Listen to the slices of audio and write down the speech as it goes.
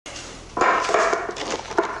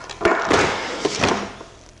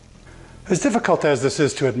As difficult as this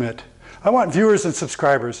is to admit, I want viewers and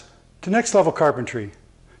subscribers to Next Level Carpentry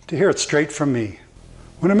to hear it straight from me.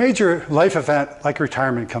 When a major life event like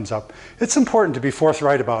retirement comes up, it's important to be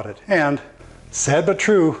forthright about it. And, sad but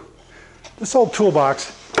true, this old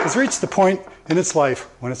toolbox has reached the point in its life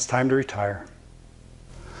when it's time to retire.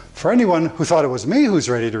 For anyone who thought it was me who's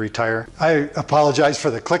ready to retire, I apologize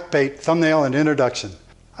for the clickbait thumbnail and introduction.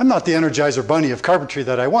 I'm not the Energizer Bunny of carpentry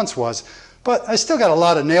that I once was, but I still got a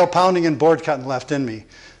lot of nail pounding and board cutting left in me.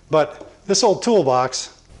 But this old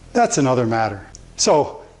toolbox, that's another matter.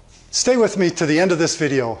 So stay with me to the end of this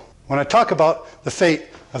video when I talk about the fate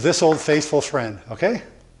of this old faithful friend, okay?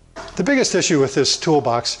 The biggest issue with this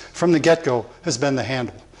toolbox from the get-go has been the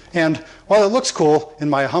handle. And while it looks cool, in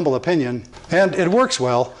my humble opinion, and it works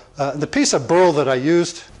well, the piece of burl that I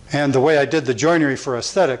used and the way I did the joinery for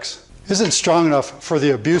aesthetics isn't strong enough for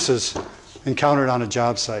the abuses encountered on a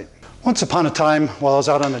job site. Once upon a time, while I was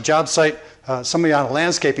out on a job site, somebody on a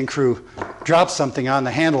landscaping crew dropped something on the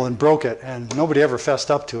handle and broke it, and nobody ever fessed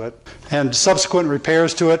up to it. And subsequent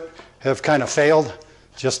repairs to it have kind of failed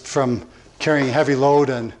just from carrying a heavy load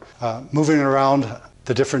and moving it around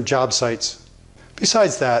the different job sites.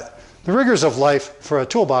 Besides that, the rigors of life for a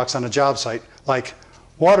toolbox on a job site, like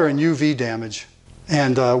water and UV damage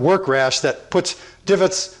and work rash that puts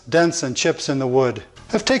divots, dents, and chips in the wood,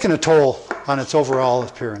 have taken a toll on its overall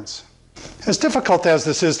appearance. As difficult as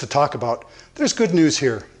this is to talk about, there's good news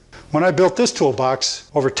here. When I built this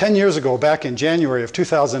toolbox over 10 years ago, back in January of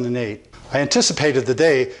 2008, I anticipated the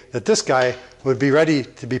day that this guy would be ready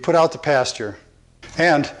to be put out to pasture.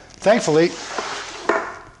 And thankfully,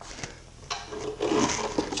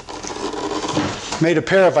 made a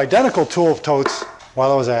pair of identical tool totes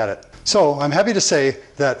while I was at it. So I'm happy to say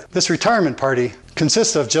that this retirement party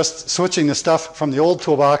consists of just switching the stuff from the old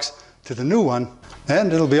toolbox to the new one,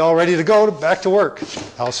 and it'll be all ready to go back to work.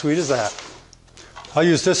 How sweet is that? I'll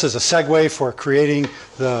use this as a segue for creating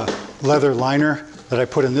the leather liner that I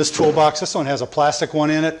put in this toolbox. This one has a plastic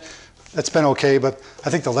one in it. It's been okay, but I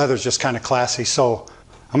think the leather's just kind of classy. So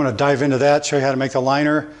I'm going to dive into that, show you how to make the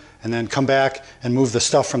liner, and then come back and move the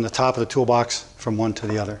stuff from the top of the toolbox from one to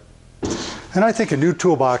the other. And I think a new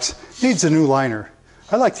toolbox needs a new liner.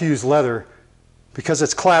 I like to use leather because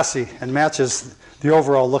it's classy and matches the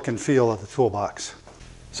overall look and feel of the toolbox.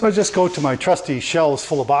 So I just go to my trusty shelves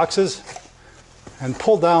full of boxes and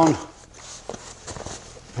pull down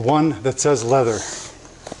the one that says leather.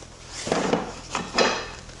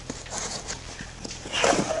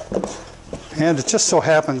 And it just so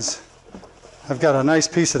happens I've got a nice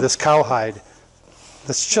piece of this cowhide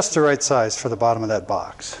that's just the right size for the bottom of that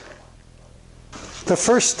box. The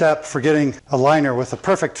first step for getting a liner with a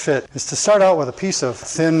perfect fit is to start out with a piece of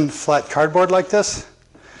thin, flat cardboard like this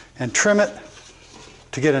and trim it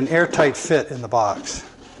to get an airtight fit in the box.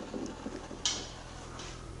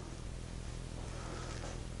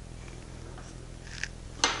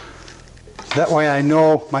 That way I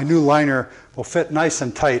know my new liner will fit nice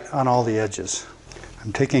and tight on all the edges.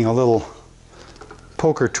 I'm taking a little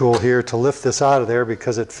poker tool here to lift this out of there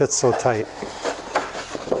because it fits so tight.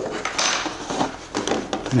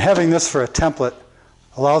 And having this for a template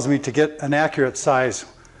allows me to get an accurate size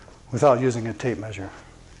without using a tape measure.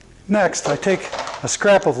 Next, I take a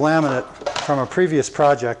scrap of laminate from a previous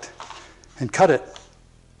project and cut it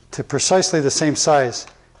to precisely the same size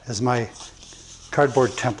as my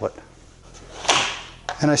cardboard template.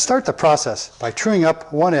 And I start the process by truing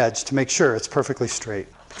up one edge to make sure it's perfectly straight.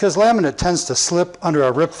 Because laminate tends to slip under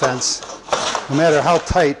a rip fence, no matter how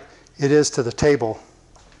tight it is to the table.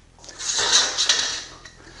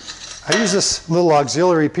 I use this little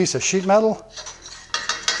auxiliary piece of sheet metal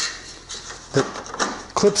that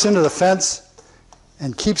clips into the fence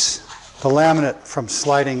and keeps the laminate from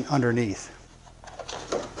sliding underneath.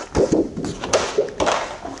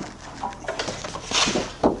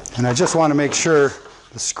 And I just want to make sure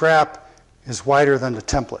the scrap is wider than the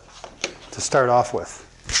template to start off with.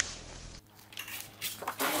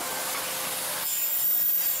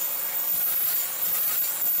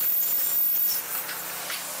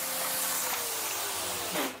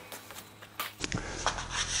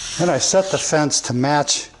 Then I set the fence to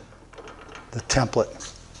match the template,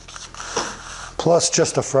 plus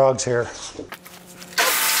just a frog's hair.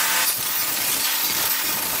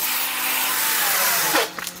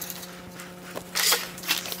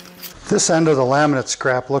 This end of the laminate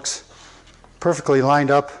scrap looks perfectly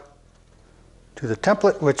lined up to the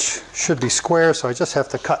template, which should be square, so I just have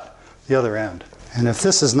to cut the other end. And if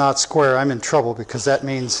this is not square, I'm in trouble, because that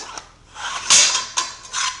means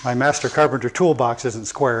my Master Carpenter toolbox isn't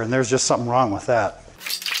square, and there's just something wrong with that.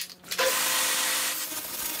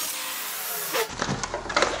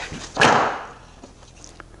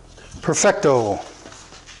 Perfecto.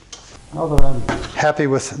 Now that I'm happy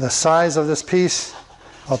with the size of this piece,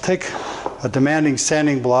 I'll take a demanding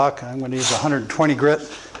sanding block. I'm going to use 120 grit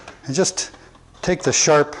and just take the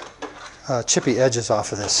sharp, chippy edges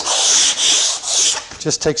off of this.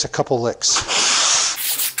 Just takes a couple licks.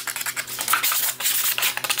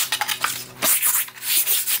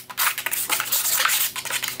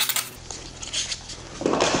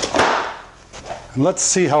 And let's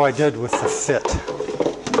see how I did with the fit.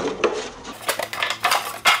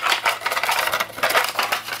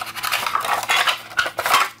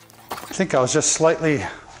 I think I was just slightly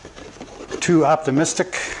too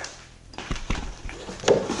optimistic.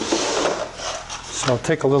 So I'll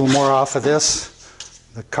take a little more off of this.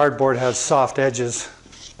 The cardboard has soft edges,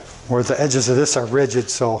 where the edges of this are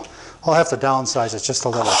rigid, so I'll have to downsize it just a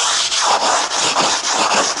little.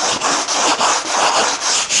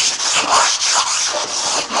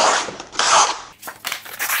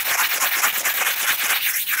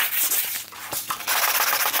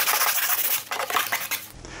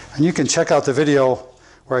 And you can check out the video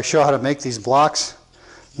where I show how to make these blocks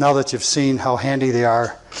now that you've seen how handy they are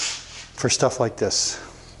for stuff like this.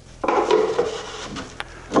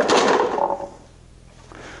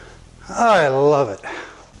 I love it.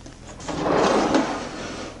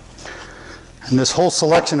 And this whole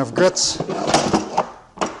selection of grits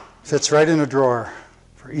fits right in a drawer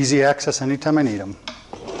for easy access anytime I need them.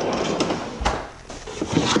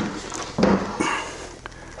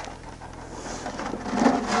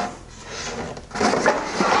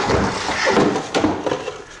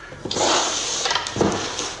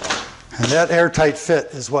 And that airtight fit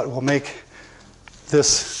is what will make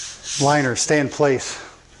this liner stay in place.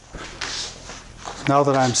 Now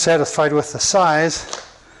that I'm satisfied with the size,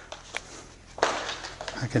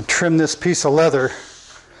 I can trim this piece of leather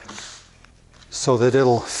so that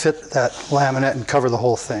it'll fit that laminate and cover the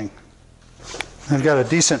whole thing. I've got a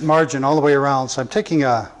decent margin all the way around, so I'm taking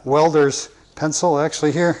a welder's pencil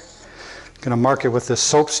actually here. I'm going to mark it with this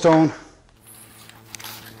soapstone.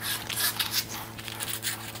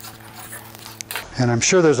 And I'm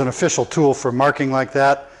sure there's an official tool for marking like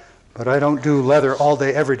that, but I don't do leather all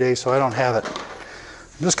day every day, so I don't have it.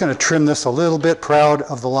 I'm just going to trim this a little bit, proud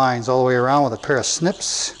of the lines all the way around with a pair of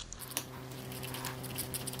snips.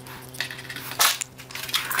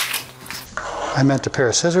 I meant a pair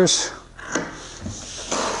of scissors.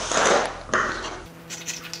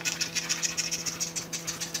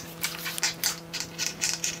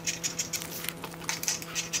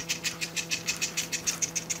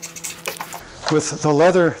 With the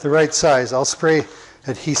leather the right size, I'll spray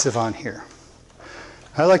adhesive on here.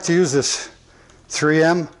 I like to use this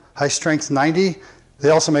 3M High Strength 90. They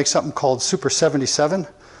also make something called Super 77,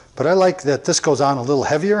 but I like that this goes on a little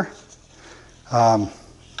heavier. And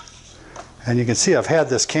you can see I've had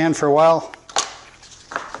this can for a while,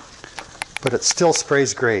 but it still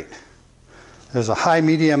sprays great. There's a high,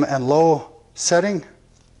 medium, and low setting.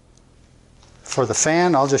 For the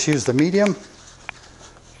fan, I'll just use the medium.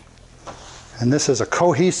 And this is a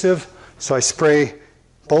cohesive, so I spray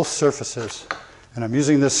both surfaces. And I'm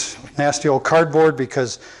using this nasty old cardboard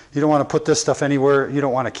because you don't want to put this stuff anywhere you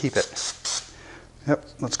don't want to keep it. Yep,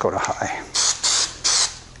 let's go to high.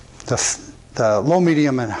 The low,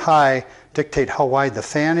 medium, and high dictate how wide the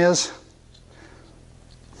fan is.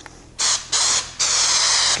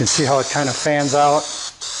 You can see how it kind of fans out.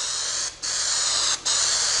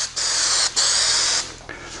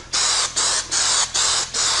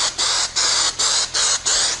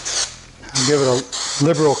 Give it a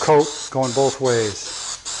liberal coat going both ways.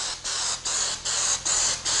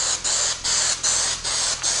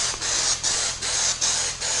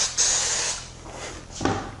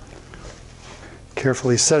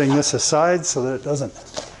 Carefully setting this aside so that it doesn't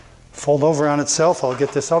fold over on itself. I'll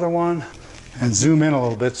get this other one and zoom in a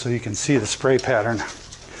little bit so you can see the spray pattern.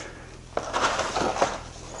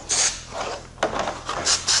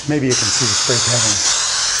 Maybe you can see the spray pattern.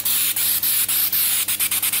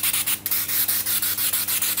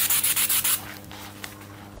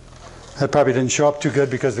 That probably didn't show up too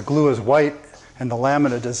good because the glue is white and the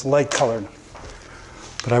laminate is light colored.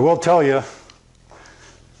 But I will tell you,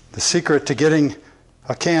 the secret to getting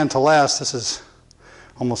a can to last, this is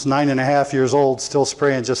almost 9.5 years old, still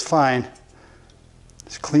spraying just fine.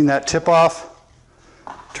 Just clean that tip off,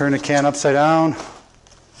 turn the can upside down,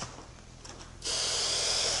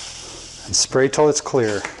 and spray till it's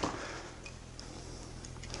clear.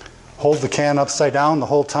 Hold the can upside down the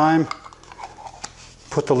whole time.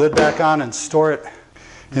 Put the lid back on and store it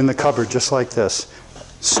in the cupboard just like this.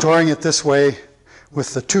 Storing it this way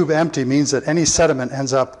with the tube empty means that any sediment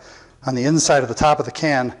ends up on the inside of the top of the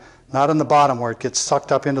can, not on the bottom where it gets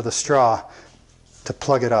sucked up into the straw to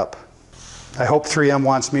plug it up. I hope 3M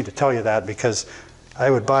wants me to tell you that, because I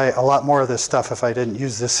would buy a lot more of this stuff if I didn't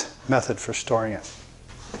use this method for storing it.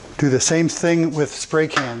 Do the same thing with spray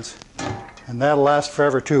cans, and that'll last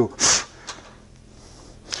forever too.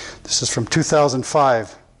 This is from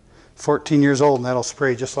 2005, 14 years old, and that'll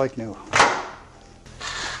spray just like new.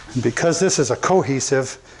 And because this is a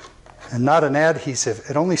cohesive and not an adhesive,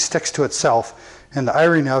 it only sticks to itself, and the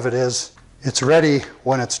irony of it is it's ready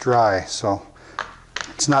when it's dry, so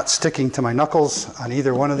it's not sticking to my knuckles on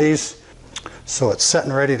either one of these. So it's set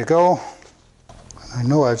and ready to go. I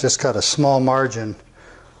know I've just got a small margin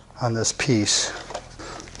on this piece.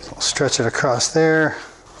 So I'll stretch it across there,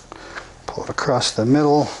 pull it across the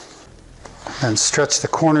middle, and stretch the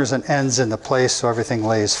corners and ends into place so everything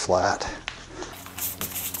lays flat.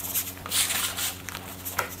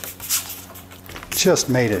 Just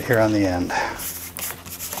made it here on the end.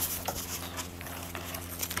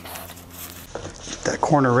 Get that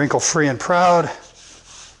corner wrinkle free and proud.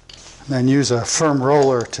 And then use a firm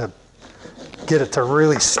roller to get it to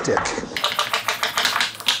really stick.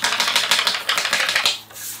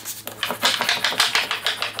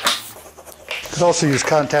 Could also use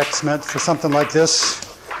contact cement for something like this.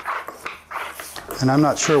 And I'm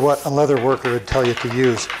not sure what a leather worker would tell you to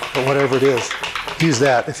use, but whatever it is, use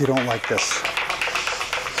that if you don't like this.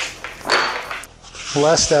 The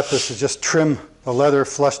last step is to just trim the leather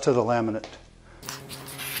flush to the laminate.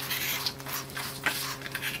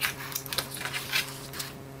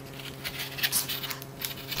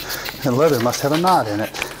 And leather must have a knot in it.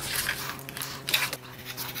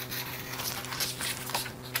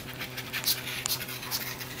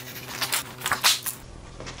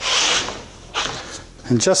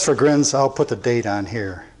 And just for grins, I'll put the date on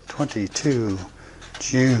here. 22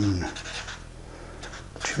 June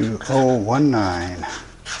 2019.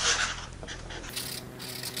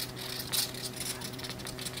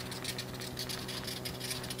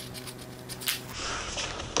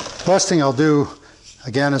 Last thing I'll do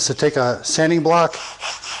again is to take a sanding block,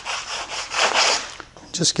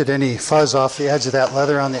 just get any fuzz off the edge of that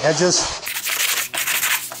leather on the edges,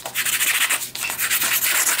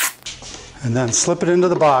 and then slip it into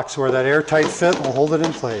the box where that airtight fit will hold it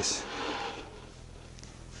in place.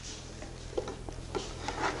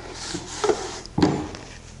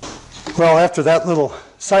 Well, after that little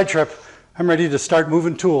side trip, I'm ready to start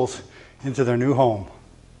moving tools into their new home.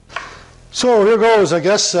 So here goes. I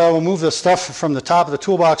guess we'll move the stuff from the top of the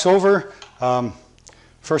toolbox over.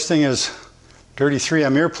 First thing is dirty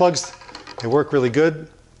 3M earplugs. They work really good.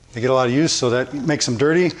 They get a lot of use, so that makes them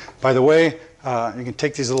dirty. By the way, you can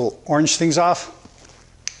take these little orange things off.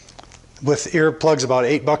 With earplugs, about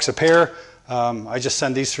 $8 a pair. I just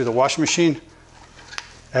send these through the washing machine.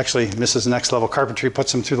 Actually, Mrs. Next Level Carpentry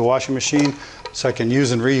puts them through the washing machine, so I can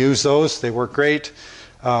use and reuse those. They work great.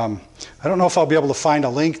 I don't know if I'll be able to find a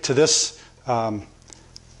link to this.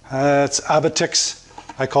 It's Abitix.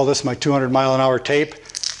 I call this my 200-mile-an-hour tape.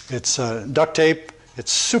 It's duct tape.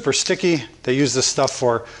 It's super sticky. They use this stuff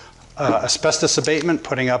for asbestos abatement,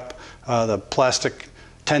 putting up the plastic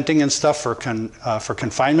tenting and stuff for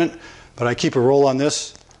confinement. But I keep a roll on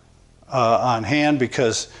this on hand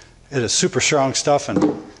because it is super strong stuff,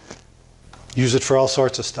 and use it for all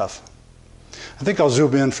sorts of stuff. I think I'll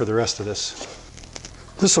zoom in for the rest of this.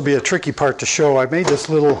 This will be a tricky part to show. I made this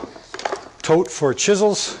little tote for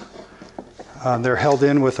chisels. They're held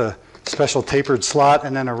in with a special tapered slot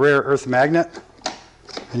and then a rare earth magnet.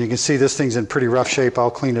 And you can see this thing's in pretty rough shape. I'll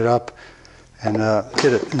clean it up and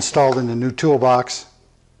get it installed in the new toolbox.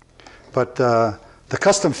 But the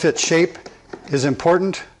custom fit shape is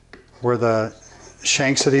important, where the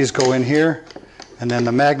shanks of these go in here, and then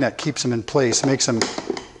the magnet keeps them in place, makes them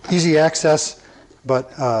easy access,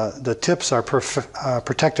 but the tips are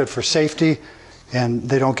protected for safety and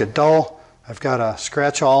they don't get dull. I've got a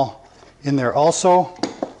scratch awl in there also.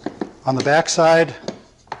 On the back side,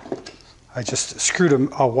 I just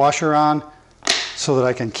screwed a washer on so that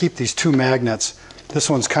I can keep these two magnets. This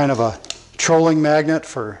one's kind of a trolling magnet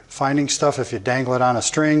for finding stuff if you dangle it on a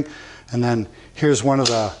string, and then here's one of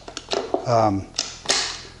the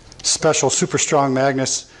special super strong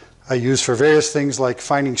magnets I use for various things like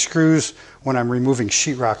finding screws when I'm removing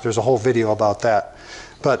sheetrock. There's a whole video about that.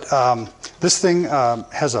 But this thing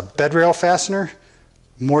has a bed rail fastener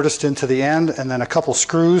mortised into the end, and then a couple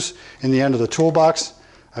screws in the end of the toolbox.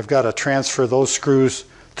 I've got to transfer those screws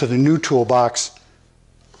to the new toolbox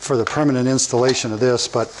for the permanent installation of this,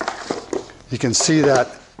 but you can see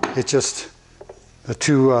that it just,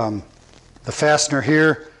 the fastener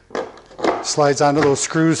here slides onto those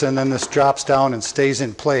screws, and then this drops down and stays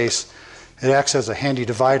in place. It acts as a handy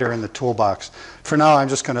divider in the toolbox. For now, I'm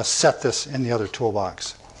just going to set this in the other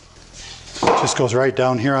toolbox. It just goes right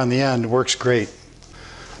down here on the end. Works great.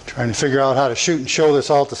 Trying to figure out how to shoot and show this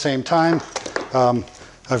all at the same time.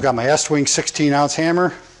 I've got my S-Wing 16-ounce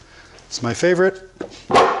hammer. It's my favorite.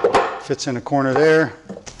 Fits in a corner there.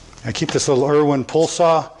 I keep this little Irwin pull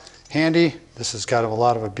saw handy. This has got a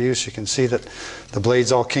lot of abuse. You can see that the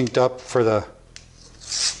blade's all kinked up for the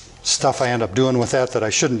stuff I end up doing with that I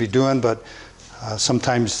shouldn't be doing, but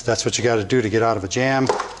sometimes that's what you got to do to get out of a jam.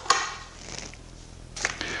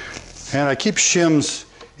 And I keep shims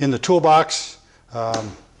in the toolbox.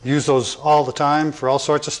 Use those all the time for all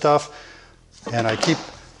sorts of stuff. And I keep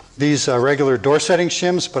these regular door setting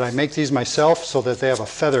shims, but I make these myself so that they have a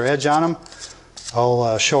feather edge on them.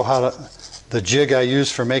 I'll show how the jig I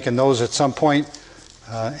use for making those at some point.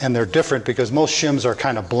 And they're different because most shims are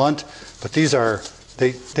kind of blunt, but these are,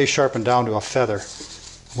 they sharpen down to a feather,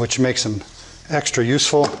 which makes them extra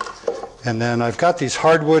useful. And then I've got these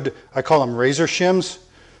hardwood, I call them razor shims.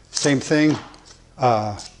 Same thing.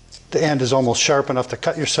 The end is almost sharp enough to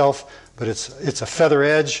cut yourself, but it's a feather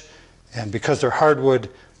edge, and because they're hardwood,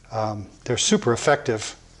 they're super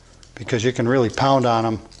effective because you can really pound on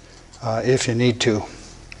them if you need to.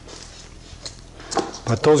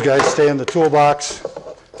 But those guys stay in the toolbox,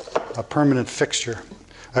 a permanent fixture.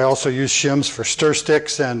 I also use shims for stir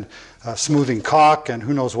sticks and smoothing caulk and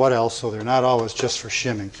who knows what else, so they're not always just for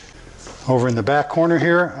shimming. Over in the back corner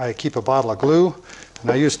here, I keep a bottle of glue,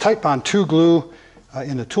 and I use Titebond 2 glue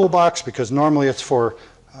in the toolbox because normally it's for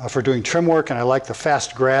doing trim work, and I like the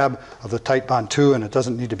fast grab of the Titebond 2, and it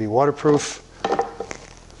doesn't need to be waterproof.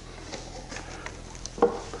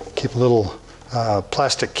 Keep a little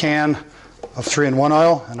plastic can of 3-in-1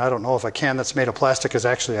 oil, and I don't know if a can that's made of plastic is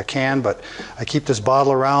actually a can, but I keep this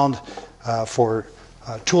bottle around for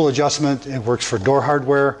tool adjustment. It works for door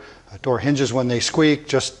hardware, door hinges when they squeak,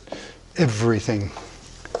 just everything.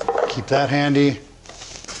 Keep that handy.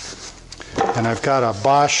 And I've got a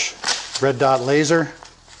Bosch red dot laser.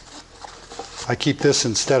 I keep this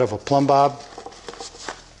instead of a plumb bob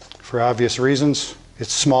for obvious reasons.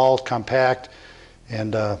 It's small, compact,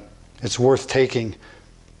 and it's worth taking.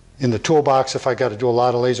 In the toolbox, if I got to do a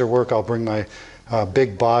lot of laser work, I'll bring my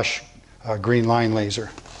big Bosch green line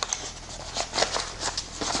laser.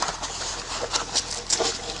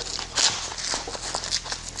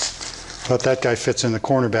 But that guy fits in the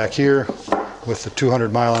corner back here with the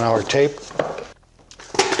 200-mile-an-hour tape.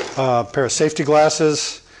 A pair of safety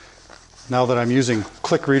glasses. Now that I'm using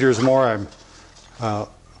click readers more, I'm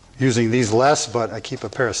using these less, but I keep a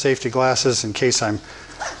pair of safety glasses in case I'm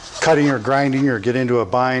cutting or grinding or get into a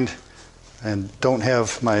bind and don't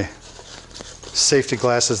have my safety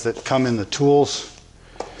glasses that come in the tools.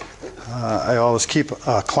 I always keep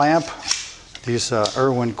a clamp. These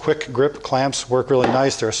Irwin quick grip clamps work really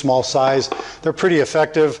nice. They're a small size. They're pretty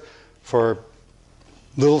effective for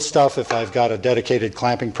little stuff. If I've got a dedicated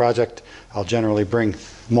clamping project, I'll generally bring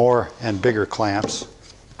more and bigger clamps.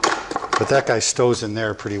 But that guy stows in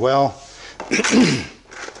there pretty well.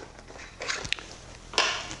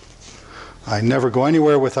 I never go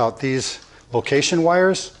anywhere without these location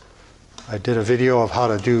wires. I did a video of how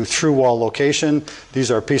to do through wall location.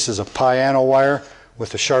 These are pieces of piano wire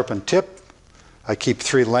with a sharpened tip. I keep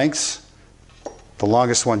 3 lengths. The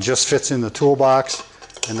longest one just fits in the toolbox,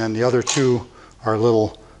 and then the other 2 are a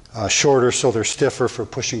little shorter, so they're stiffer for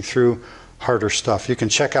pushing through harder stuff. You can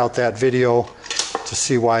check out that video to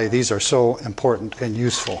see why these are so important and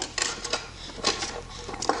useful.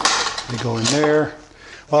 We go in there.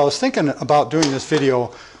 Well, I was thinking about doing this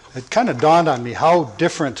video. It kind of dawned on me how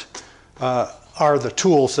different are the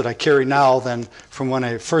tools that I carry now than from when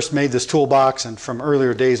I first made this toolbox and from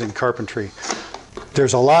earlier days in carpentry.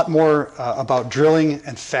 There's a lot more about drilling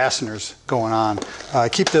and fasteners going on. I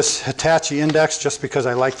keep this Hitachi index just because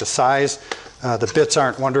I like the size. The bits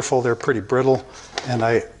aren't wonderful, they're pretty brittle, and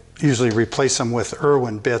I usually replace them with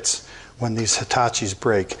Irwin bits when these Hitachis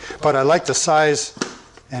break. But I like the size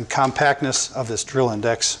and compactness of this drill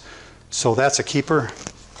index, so that's a keeper.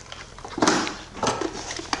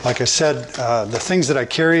 Like I said, the things that I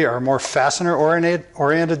carry are more fastener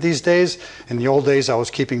oriented these days. In the old days I was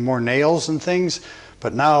keeping more nails and things,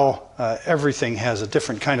 but now everything has a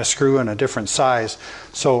different kind of screw and a different size.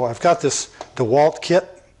 So I've got this DeWalt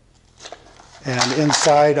kit, and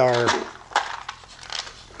inside are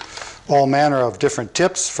all manner of different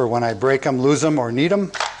tips for when I break them, lose them, or need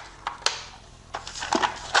them.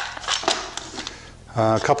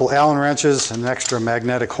 A couple Allen wrenches, an extra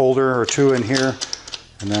magnetic holder or 2 in here,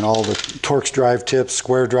 and then all the Torx drive tips,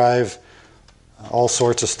 square drive, all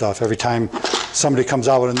sorts of stuff. Every time somebody comes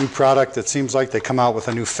out with a new product, it seems like they come out with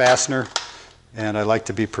a new fastener, and I like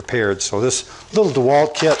to be prepared. So this little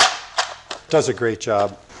DeWalt kit does a great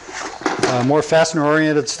job. More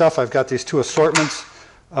fastener-oriented stuff, I've got these two assortments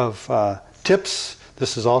of tips.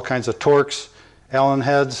 This is all kinds of Torx, Allen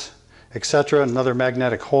heads, etc. Another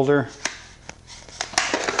magnetic holder.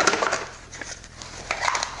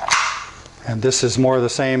 And this is more of the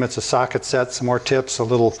same. It's a socket set, some more tips, a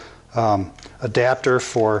little adapter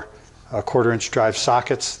for 1/4-inch drive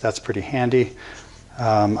sockets. That's pretty handy.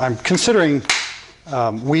 I'm considering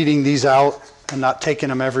weeding these out and not taking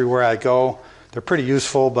them everywhere I go. They're pretty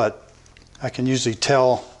useful, but I can usually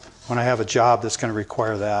tell when I have a job that's going to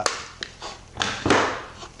require that.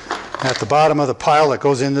 At the bottom of the pile that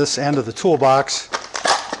goes in this end of the toolbox,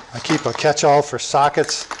 I keep a catch-all for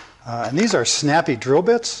sockets. And these are snappy drill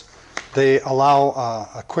bits. They allow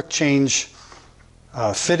a quick change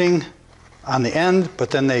fitting on the end, but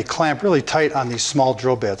then they clamp really tight on these small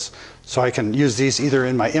drill bits. So I can use these either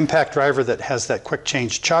in my impact driver that has that quick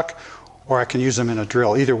change chuck, or I can use them in a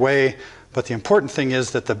drill. Either way, but the important thing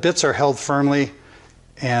is that the bits are held firmly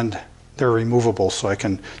and they're removable, so I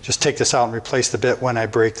can just take this out and replace the bit when I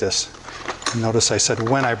break this. And notice I said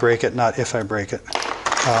when I break it, not if I break it.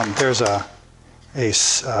 There's a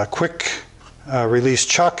quick release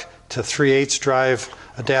chuck to 3/8 drive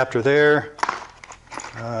adapter there.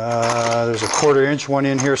 There's a 1/4-inch one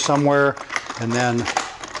in here somewhere, and then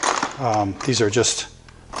these are just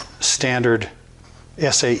standard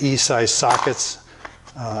SAE size sockets.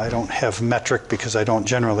 I don't have metric because I don't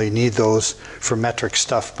generally need those for metric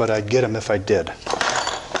stuff, but I'd get them if I did.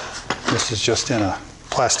 This is just in a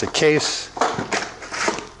plastic case.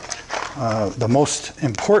 The most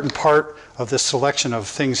important part of this selection of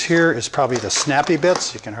things here is probably the snappy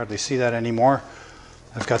bits. You can hardly see that anymore.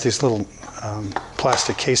 I've got these little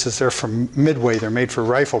plastic cases there from Midway. They're made for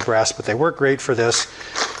rifle brass, but they work great for this.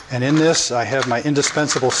 And in this, I have my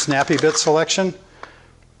indispensable snappy bit selection.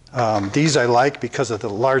 These I like because of the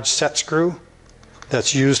large set screw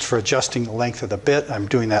that's used for adjusting the length of the bit. I'm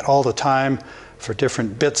doing that all the time for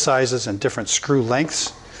different bit sizes and different screw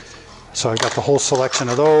lengths. So I've got the whole selection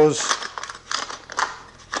of those.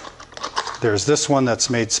 There's this one that's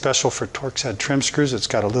made special for Torx head trim screws. It's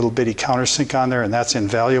got a little bitty countersink on there, and that's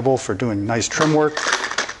invaluable for doing nice trim work.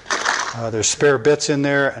 There's spare bits in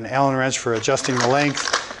there, an Allen wrench for adjusting the length,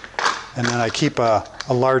 and then I keep a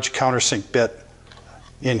large countersink bit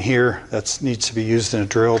in here that needs to be used in a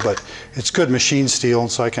drill, but it's good machine steel,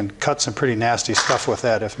 and so I can cut some pretty nasty stuff with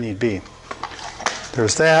that if need be.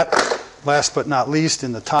 There's that. Last but not least,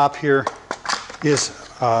 in the top here is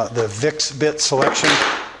the VIX bit selection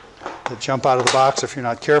that jump out of the box if you're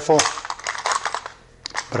not careful.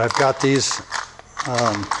 But I've got these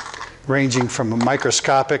ranging from a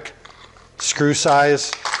microscopic screw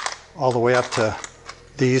size all the way up to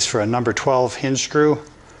these for a number 12 hinge screw.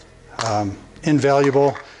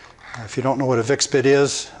 Invaluable. If you don't know what a VIX bit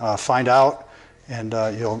is, find out, and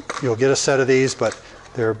you'll get a set of these, but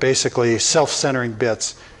they're basically self-centering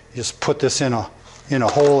bits. You just put this in a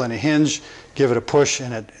hole in a hinge, give it a push,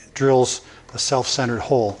 and it drills a self-centered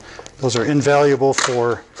hole. Those are invaluable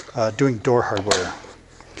for doing door hardware.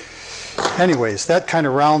 Anyways, that kind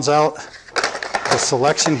of rounds out the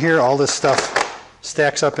selection here. All this stuff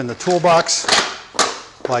stacks up in the toolbox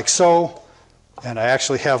like so. And I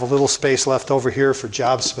actually have a little space left over here for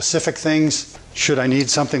job-specific things. Should I need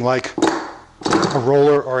something like a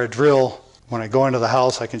roller or a drill, when I go into the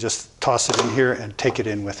house, I can just toss it in here and take it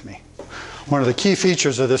in with me. One of the key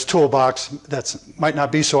features of this toolbox that might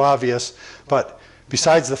not be so obvious, but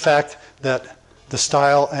besides the fact that the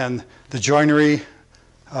style and the joinery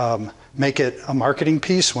make it a marketing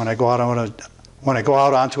piece, when I go out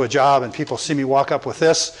onto a job and people see me walk up with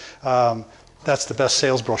this, that's the best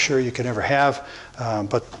sales brochure you could ever have.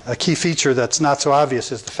 But a key feature that's not so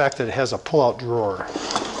obvious is the fact that it has a pull-out drawer.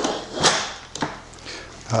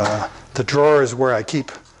 The drawer is where I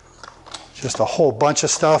keep just a whole bunch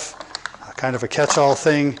of stuff, kind of a catch-all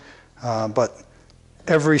thing, but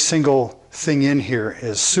every single thing in here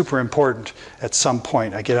is super important at some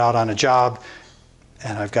point. I get out on a job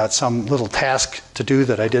and I've got some little task to do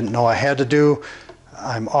that I didn't know I had to do.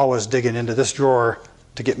 I'm always digging into this drawer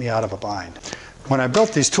to get me out of a bind. When I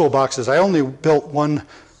built these toolboxes, I only built one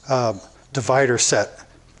divider set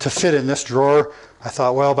to fit in this drawer. I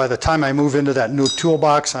thought, well, by the time I move into that new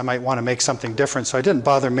toolbox, I might want to make something different, so I didn't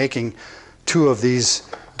bother making two of these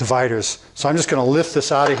dividers. So I'm just going to lift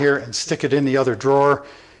this out of here and stick it in the other drawer,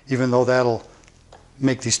 even though that'll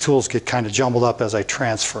make these tools get kind of jumbled up as I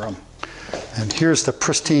transfer them. And here's the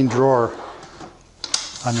pristine drawer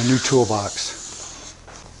on the new toolbox.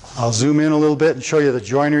 I'll zoom in a little bit and show you the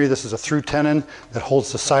joinery. This is a through tenon that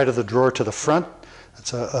holds the side of the drawer to the front.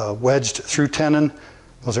 It's a wedged through tenon.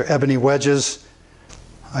 Those are ebony wedges.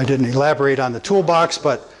 I didn't elaborate on the toolbox,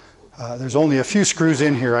 but there's only a few screws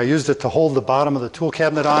in here. I used it to hold the bottom of the tool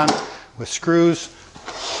cabinet on with screws.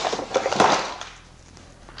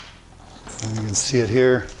 And you can see it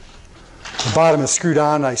here. The bottom is screwed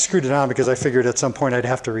on. I screwed it on because I figured at some point I'd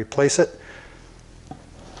have to replace it.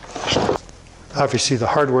 Obviously the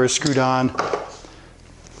hardware is screwed on.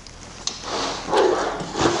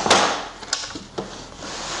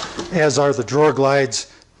 As are the drawer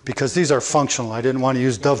glides, because these are functional. I didn't want to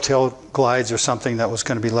use dovetail glides or something that was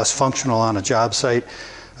going to be less functional on a job site.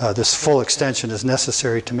 This full extension is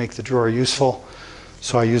necessary to make the drawer useful.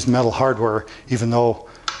 So I used metal hardware, even though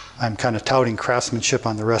I'm kind of touting craftsmanship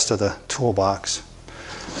on the rest of the toolbox.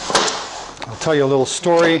 I'll tell you a little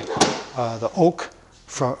story. The oak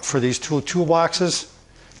for these toolboxes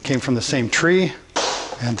came from the same tree,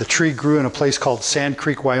 and the tree grew in a place called Sand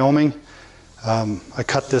Creek, Wyoming. I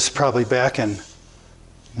cut this probably back in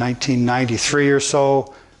 1993 or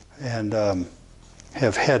so, and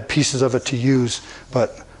have had pieces of it to use,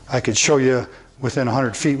 but I could show you within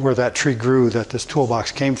 100 feet where that tree grew that this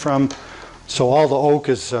toolbox came from. So all the oak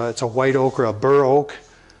is, it's a white oak or a bur oak.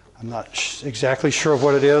 I'm not exactly sure of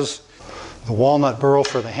what it is. The walnut burl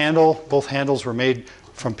for the handle, both handles were made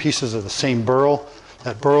from pieces of the same burl.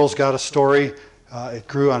 That burl's got a story. It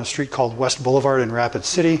grew on a street called West Boulevard in Rapid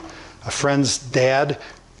City. A friend's dad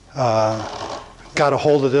got a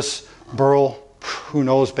hold of this burl, who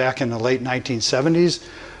knows, back in the late 1970s.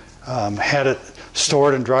 Had it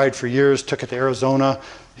stored and dried for years, took it to Arizona.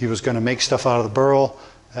 He was going to make stuff out of the burl.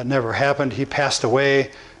 That never happened. He passed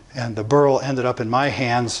away, and the burl ended up in my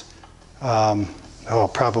hands,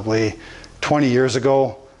 probably 20 years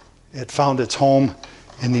ago. It found its home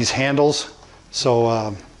in these handles.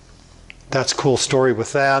 So that's a cool story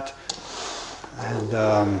with that. And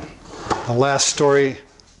the last story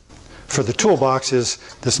for the toolbox is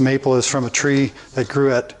this maple is from a tree that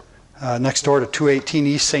grew at next door to 218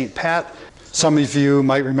 East St. Pat. Some of you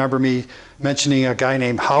might remember me mentioning a guy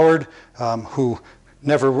named Howard who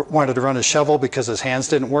never wanted to run a shovel because his hands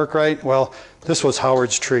didn't work right. Well, this was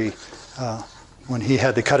Howard's tree. When he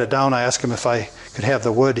had to cut it down, I asked him if I could have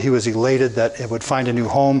the wood. He was elated that it would find a new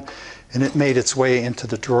home, and it made its way into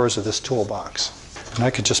the drawers of this toolbox. And I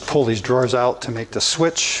could just pull these drawers out to make the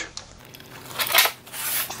switch.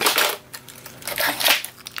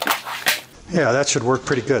 Yeah, that should work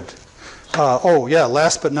pretty good. Oh yeah,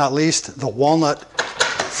 last but not least, the walnut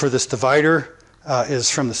for this divider is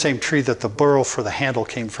from the same tree that the burl for the handle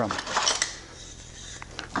came from.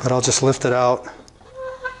 But I'll just lift it out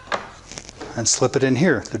and slip it in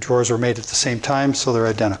here. The drawers were made at the same time, so they're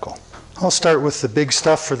identical. I'll start with the big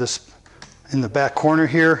stuff for this in the back corner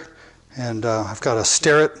here. And I've got a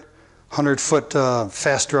Starrett 100-foot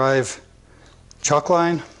fast drive chalk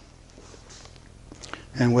line.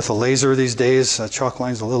 And with a laser these days, chalk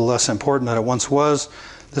line's a little less important than it once was.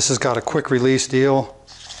 This has got a quick release deal.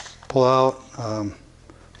 Pull out, the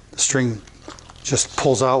string just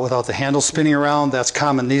pulls out without the handle spinning around. That's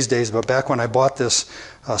common these days, but back when I bought this,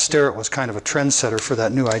 Starrett was kind of a trendsetter for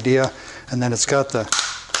that new idea. And then it's got the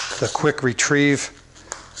quick retrieve.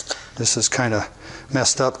 This is kind of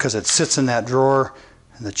messed up because it sits in that drawer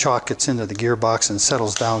and the chalk gets into the gearbox and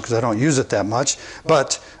settles down because I don't use it that much.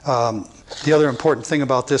 But the other important thing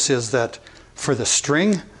about this is that for the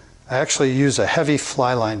string, I actually use a heavy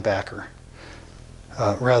fly line backer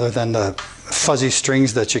rather than the fuzzy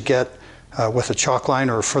strings that you get with a chalk line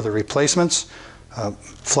or for the replacements.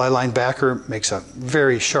 Fly line backer makes a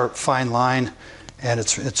very sharp, fine line, and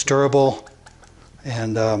it's durable,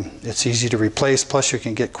 and it's easy to replace. Plus, you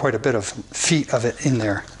can get quite a bit of feet of it in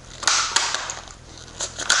there.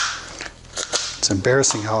 It's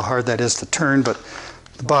embarrassing how hard that is to turn, but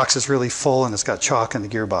the box is really full and it's got chalk in the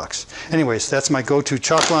gearbox. Anyways, that's my go-to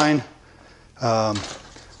chalk line. A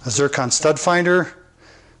zircon stud finder.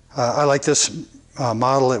 I like this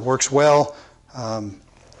model. It works well.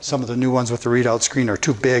 Some of the new ones with the readout screen are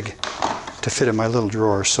too big to fit in my little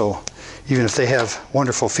drawer. So even if they have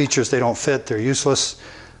wonderful features, they don't fit, they're useless,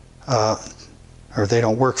 or they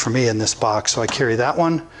don't work for me in this box. So I carry that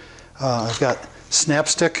one. I've got snap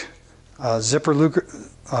stick,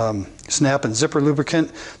 snap and zipper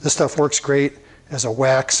lubricant. This stuff works great as a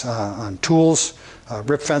wax on tools,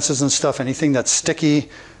 rip fences and stuff, anything that's sticky,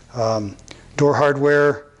 door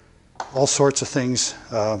hardware, all sorts of things.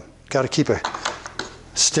 Got to keep a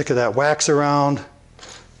stick of that wax around.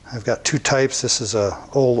 I've got two types. This is a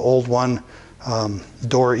old one,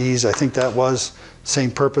 door ease, I think that was.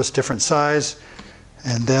 Same purpose, different size.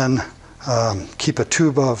 And then Keep a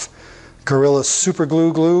tube of Gorilla Super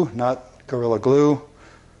Glue, not Gorilla Glue.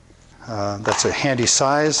 That's a handy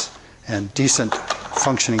size and decent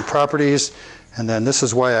functioning properties. And then this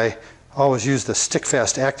is why I always use the stick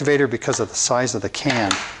fast activator, because of the size of the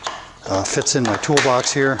can. Fits in my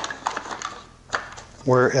toolbox here,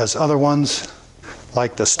 whereas other ones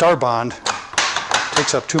like the Star Bond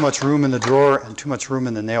takes up too much room in the drawer and too much room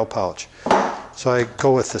in the nail pouch. So I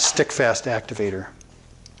go with the stick fast activator.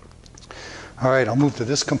 All right, I'll move to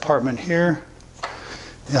this compartment here.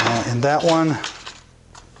 In that one,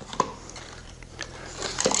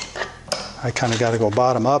 I kind of got to go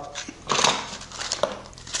bottom up.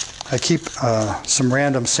 I keep some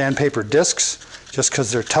random sandpaper discs just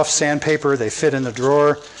because they're tough sandpaper. They fit in the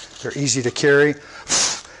drawer. They're easy to carry.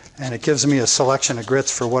 And it gives me a selection of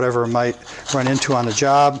grits for whatever I might run into on the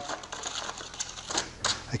job.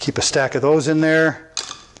 I keep a stack of those in there.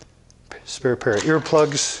 Spare pair of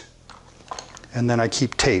earplugs. And then I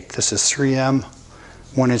keep tape. This is 3M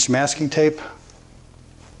 1-inch masking tape.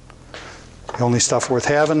 The only stuff worth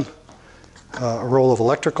having. A roll of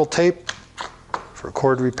electrical tape for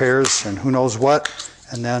cord repairs and who knows what.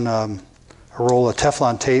 And then a roll of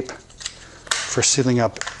Teflon tape for sealing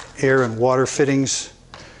up air and water fittings.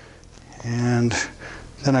 And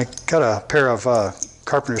then I got a pair of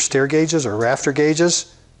Carpenter stair gauges or rafter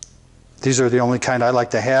gauges. These are the only kind I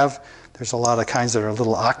like to have. There's a lot of kinds that are a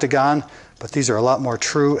little octagon, but these are a lot more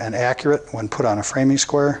true and accurate when put on a framing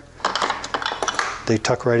square. They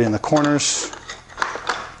tuck right in the corners.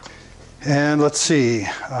 And let's see,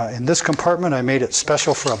 in this compartment I made it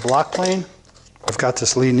special for a block plane. I've got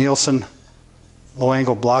this Lee Nielsen low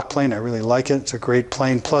angle block plane. I really like it. It's a great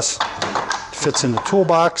plane, plus it fits in the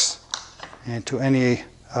toolbox. And to any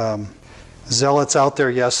zealots out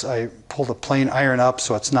there, yes, I pulled a plane iron up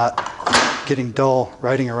so it's not getting dull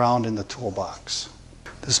riding around in the toolbox.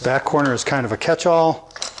 This back corner is kind of a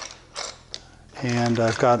catch-all, and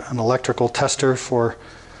I've got an electrical tester for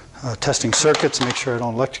testing circuits, make sure I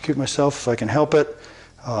don't electrocute myself if I can help it.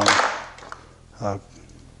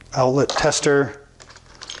 Outlet tester,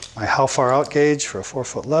 my how far out gauge for a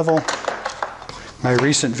 4-foot level. My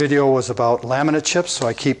recent video was about laminate chips, so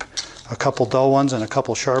I keep a couple dull ones and a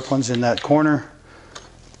couple sharp ones in that corner.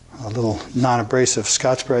 A little non-abrasive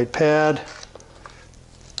Scotch-Brite pad.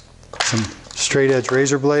 Some straight edge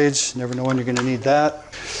razor blades, never know when you're going to need that.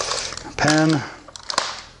 A pen.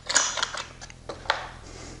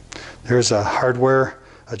 There's a hardware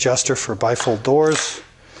adjuster for bifold doors.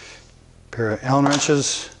 A pair of Allen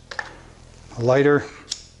wrenches. A lighter.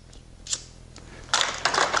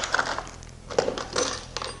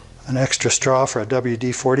 An extra straw for a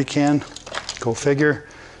WD-40 can. Go figure.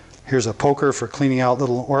 Here's a poker for cleaning out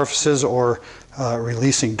little orifices or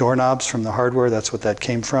releasing doorknobs from the hardware. That's what that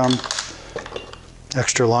came from.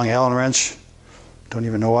 Extra long Allen wrench. Don't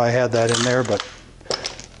even know why I had that in there, but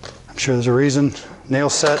I'm sure there's a reason. Nail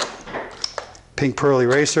set. Pink pearl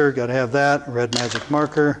eraser, got to have that. Red magic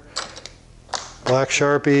marker. Black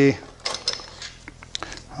Sharpie.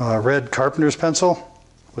 Red Carpenter's pencil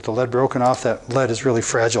with the lead broken off. That lead is really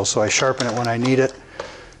fragile, so I sharpen it when I need it.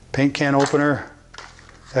 Paint can opener.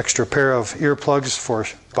 Extra pair of earplugs for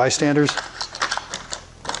bystanders.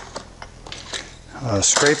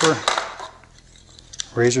 Scraper.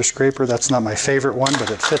 Razor scraper. That's not my favorite one, but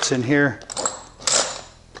it fits in here.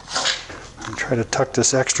 And try to tuck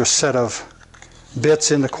this extra set of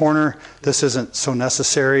bits in the corner. This isn't so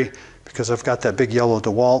necessary because I've got that big yellow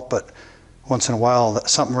DeWalt, but once in a while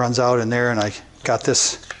something runs out in there, and I got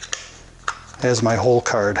this as my hole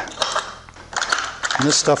card. And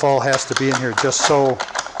this stuff all has to be in here just so,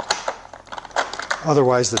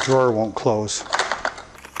 otherwise the drawer won't close.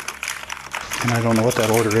 And I don't know what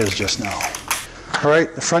that order is just now. All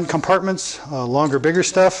right, the front compartments, longer, bigger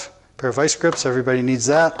stuff. Pair of vice grips, everybody needs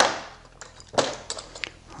that.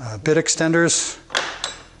 Bit extenders,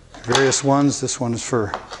 various ones. This one is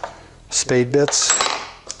for spade bits.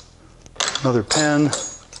 Another pen.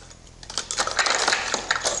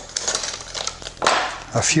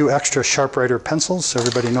 A few extra SharpWriter pencils.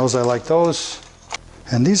 Everybody knows I like those.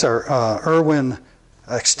 And these are Irwin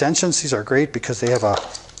extensions. These are great because they have a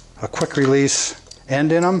quick release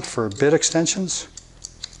end in them for bit extensions.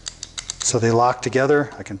 So they lock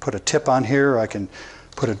together. I can put a tip on here. I can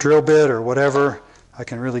put a drill bit or whatever. I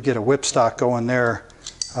can really get a whipstock going there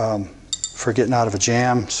for getting out of a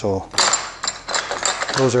jam. So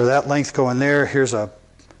those are that length going there. Here's a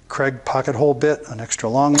Craig pocket hole bit, an extra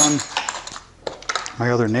long one.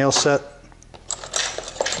 My other nail set.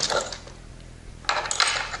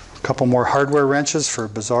 A couple more hardware wrenches for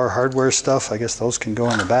bizarre hardware stuff. I guess those can go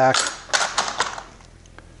in the back.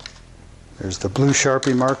 There's the blue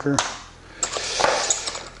Sharpie marker.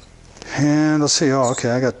 And let's see, oh,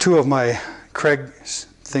 okay, I got 2 of my Craig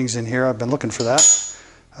things in here. I've been looking for that.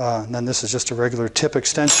 And then this is just a regular tip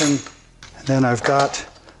extension. And then I've got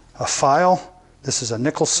a file. This is a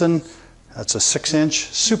Nicholson. That's a 6-inch,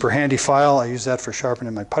 super handy file. I use that for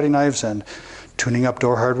sharpening my putty knives and tuning up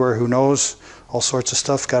door hardware, who knows, all sorts of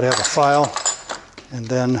stuff. Got to have a file. And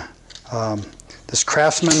then this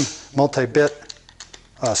Craftsman multi-bit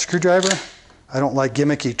screwdriver. I don't like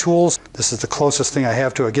gimmicky tools. This is the closest thing I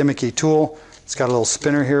have to a gimmicky tool. It's got a little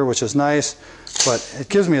spinner here, which is nice, but it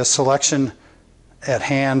gives me a selection at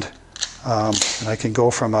hand. And I can go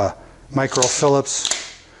from a micro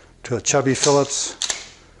Phillips to a chubby Phillips,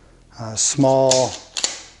 small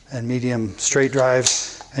and medium straight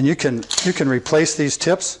drives. And you can replace these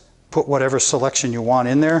tips, put whatever selection you want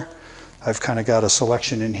in there. I've kind of got a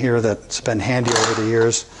selection in here that's been handy over the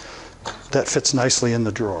years. That fits nicely in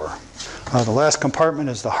the drawer. The last compartment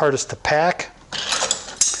is the hardest to pack,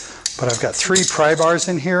 but I've got 3 pry bars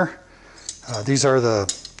in here. These are the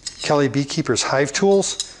Kelly Beekeeper's hive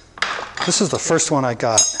tools. This is the first one I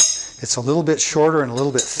got. It's a little bit shorter and a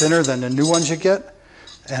little bit thinner than the new ones you get,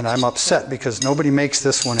 and I'm upset because nobody makes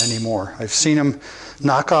this one anymore. I've seen them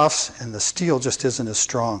knockoffs and the steel just isn't as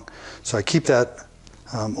strong. So I keep that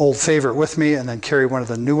old favorite with me and then carry one of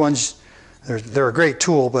the new ones. They're a great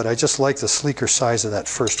tool, but I just like the sleeker size of that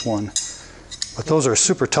first one. But those are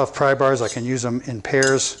super tough pry bars. I can use them in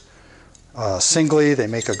pairs, singly. They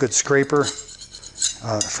make a good scraper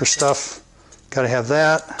for stuff. Got to have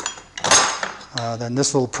that. Then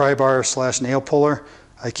this little pry bar / nail puller,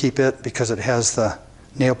 I keep it because it has the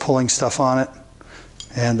nail pulling stuff on it,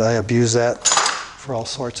 and I abuse that for all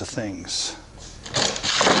sorts of things.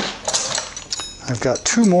 I've got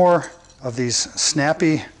 2 more of these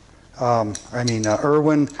snappy,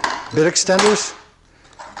 Irwin bit extenders.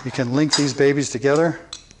 You can link these babies together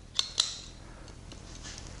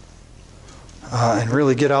and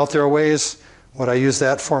really get out there a ways. What I use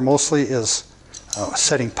that for mostly is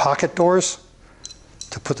setting pocket doors.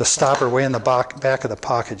 To put the stopper way in the back of the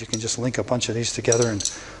pocket, you can just link a bunch of these together and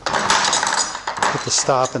put the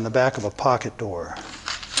stop in the back of a pocket door.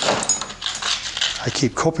 I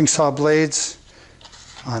keep coping saw blades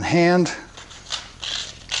on hand,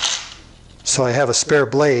 so I have a spare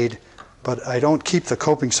blade, but I don't keep the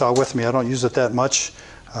coping saw with me. I don't use it that much.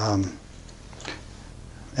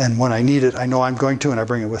 And when I need it, I know I'm going to, and I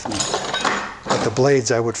bring it with me. But the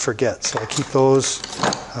blades I would forget, so I keep those.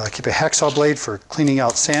 I keep a hacksaw blade for cleaning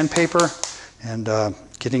out sandpaper and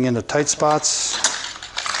getting into tight spots.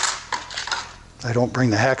 I don't bring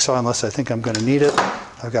the hacksaw unless I think I'm going to need it.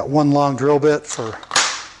 I've got 1 long drill bit for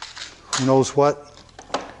who knows what.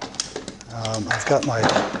 I've got my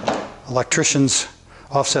electrician's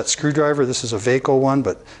offset screwdriver. This is a Vaco one,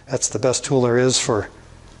 but that's the best tool there is for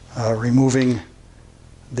removing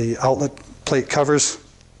the outlet plate covers.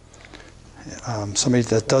 Somebody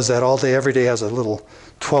that does that all day, every day has a little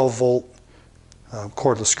 12-volt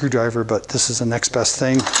cordless screwdriver, but this is the next best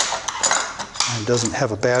thing. And doesn't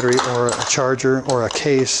have a battery or a charger or a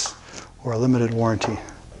case or a limited warranty.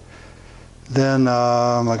 Then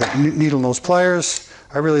I got needle nose pliers.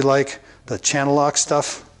 I really like the channel lock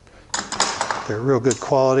stuff. They're real good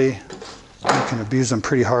quality. You can abuse them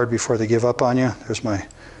pretty hard before they give up on you. There's my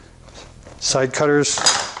side cutters.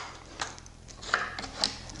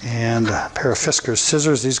 And a pair of Fiskars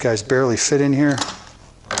scissors. These guys barely fit in here,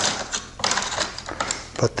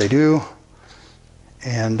 but they do.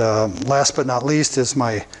 And last but not least is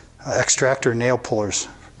my extractor nail pullers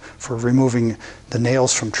for removing the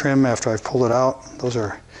nails from trim after I've pulled it out. Those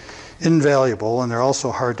are invaluable, and they're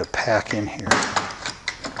also hard to pack in here.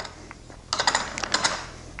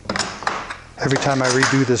 Every time I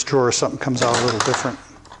redo this drawer, something comes out a little different.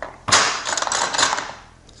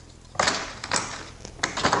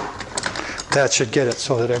 That should get it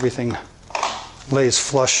so that everything lays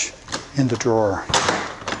flush in the drawer.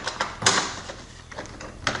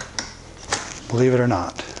 Believe it or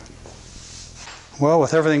not. Well,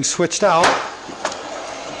 with everything switched out,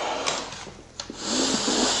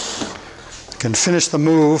 I can finish the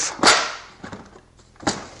move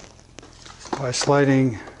by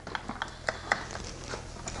sliding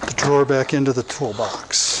the drawer back into the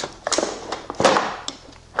toolbox.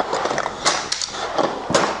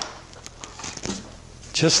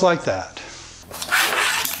 Just like that.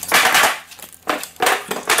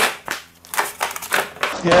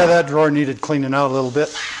 Yeah, that drawer needed cleaning out a little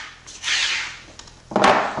bit.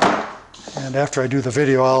 And after I do the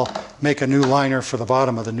video, I'll make a new liner for the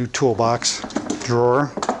bottom of the new toolbox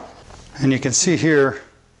drawer. And you can see here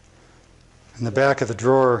in the back of the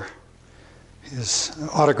drawer is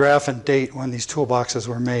autograph and date when these toolboxes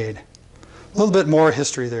were made. A little bit more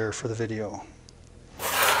history there for the video.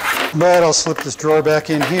 But I'll slip this drawer back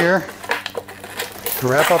in here to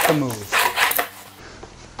wrap up the move.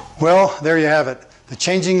 Well, there you have it. The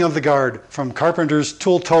changing of the guard from Carpenter's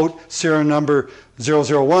tool tote serial number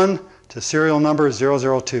 001 to serial number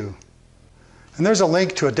 002. And there's a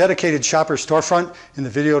link to a dedicated shopper storefront in the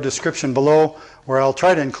video description below, where I'll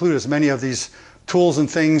try to include as many of these tools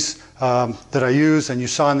and things that I use and you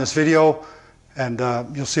saw in this video. And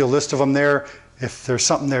you'll see a list of them there. If there's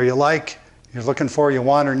something there you like, you're looking for, you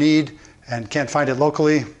want or need, and can't find it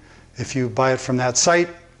locally, if you buy it from that site,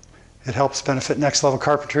 it helps benefit Next Level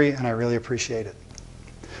Carpentry, and I really appreciate it.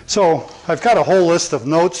 So I've got a whole list of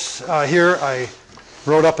notes here. I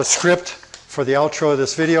wrote up a script for the outro of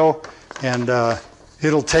this video, and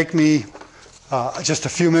it'll take me just a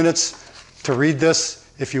few minutes to read this.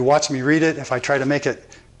 If you watch me read it, if I try to make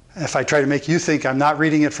you think I'm not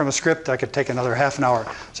reading it from a script, I could take another half an hour.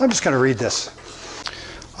 So I'm just going to read this.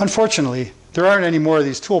 Unfortunately, there aren't any more of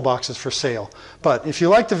these toolboxes for sale. But if you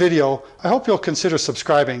liked the video, I hope you'll consider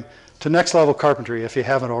subscribing to Next Level Carpentry if you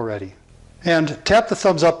haven't already. And tap the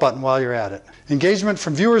thumbs up button while you're at it. Engagement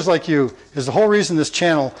from viewers like you is the whole reason this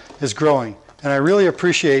channel is growing, and I really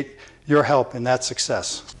appreciate your help in that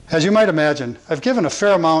success. As you might imagine, I've given a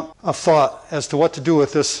fair amount of thought as to what to do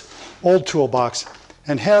with this old toolbox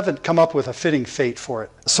and haven't come up with a fitting fate for it.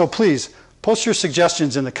 So please, post your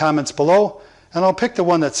suggestions in the comments below, and I'll pick the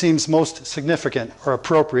one that seems most significant or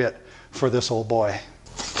appropriate for this old boy.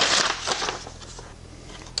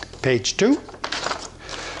 Page 2.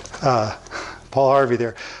 Paul Harvey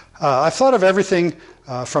there. I've thought of everything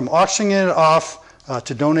from auctioning it off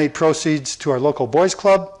to donate proceeds to our local boys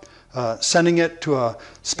club, sending it to a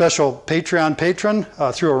special Patreon patron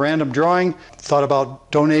through a random drawing, thought about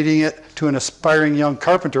donating it to an aspiring young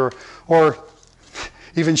carpenter, or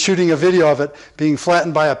even shooting a video of it being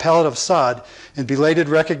flattened by a pallet of sod in belated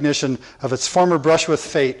recognition of its former brush with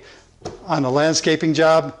fate on a landscaping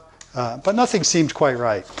job, but nothing seemed quite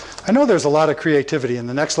right. I know there's a lot of creativity in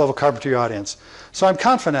the Next Level Carpentry audience, so I'm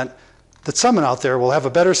confident that someone out there will have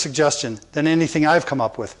a better suggestion than anything I've come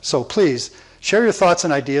up with. So please, share your thoughts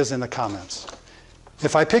and ideas in the comments.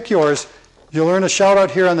 If I pick yours, you'll earn a shout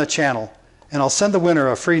out here on the channel, and I'll send the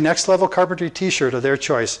winner a free Next Level Carpentry t-shirt of their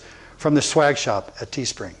choice from the swag shop at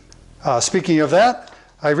TeeSpring. Speaking of that,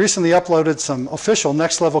 I recently uploaded some official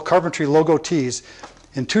Next Level Carpentry logo tees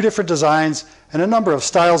in 2 different designs and a number of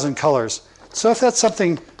styles and colors. So if that's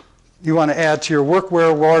something you want to add to your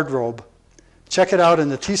workwear wardrobe, check it out in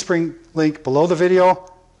the TeeSpring link below the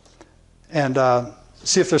video and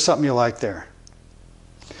see if there's something you like there.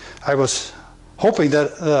 I was hoping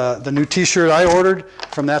that the new t-shirt I ordered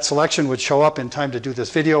from that selection would show up in time to do this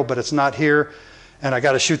video, but it's not here, and I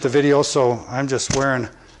got to shoot the video, so I'm just wearing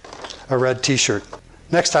a red t-shirt.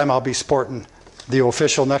 Next time I'll be sporting the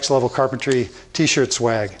official Next Level Carpentry t-shirt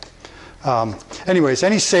swag. Anyways,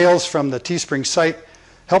 any sales from the TeeSpring site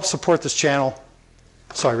help support this channel,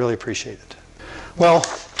 so I really appreciate it. Well,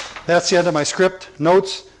 that's the end of my script,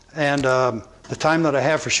 notes, and the time that I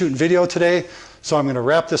have for shooting video today. So I'm going to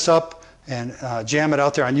wrap this up and jam it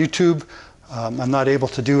out there on YouTube. I'm not able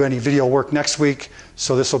to do any video work next week,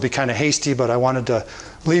 so this will be kind of hasty, but I wanted to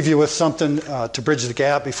leave you with something to bridge the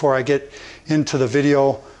gap before I get into the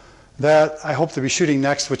video that I hope to be shooting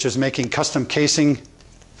next, which is making custom casing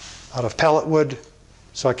out of pallet wood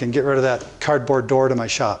so I can get rid of that cardboard door to my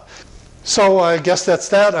shop. So I guess that's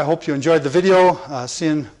that. I hope you enjoyed the video,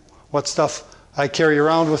 seeing what stuff I carry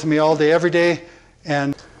around with me all day, every day.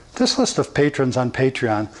 And this list of patrons on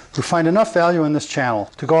Patreon who find enough value in this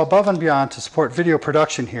channel to go above and beyond to support video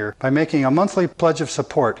production here by making a monthly pledge of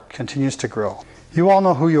support continues to grow. You all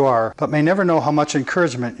know who you are, but may never know how much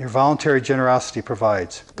encouragement your voluntary generosity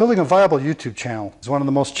provides. Building a viable YouTube channel is one of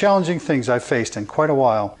the most challenging things I've faced in quite a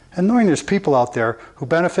while, and knowing there's people out there who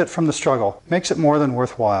benefit from the struggle makes it more than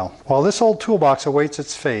worthwhile. While this old toolbox awaits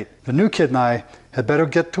its fate, the new kid and I had better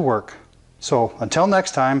get to work. So until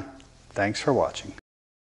next time, thanks for watching.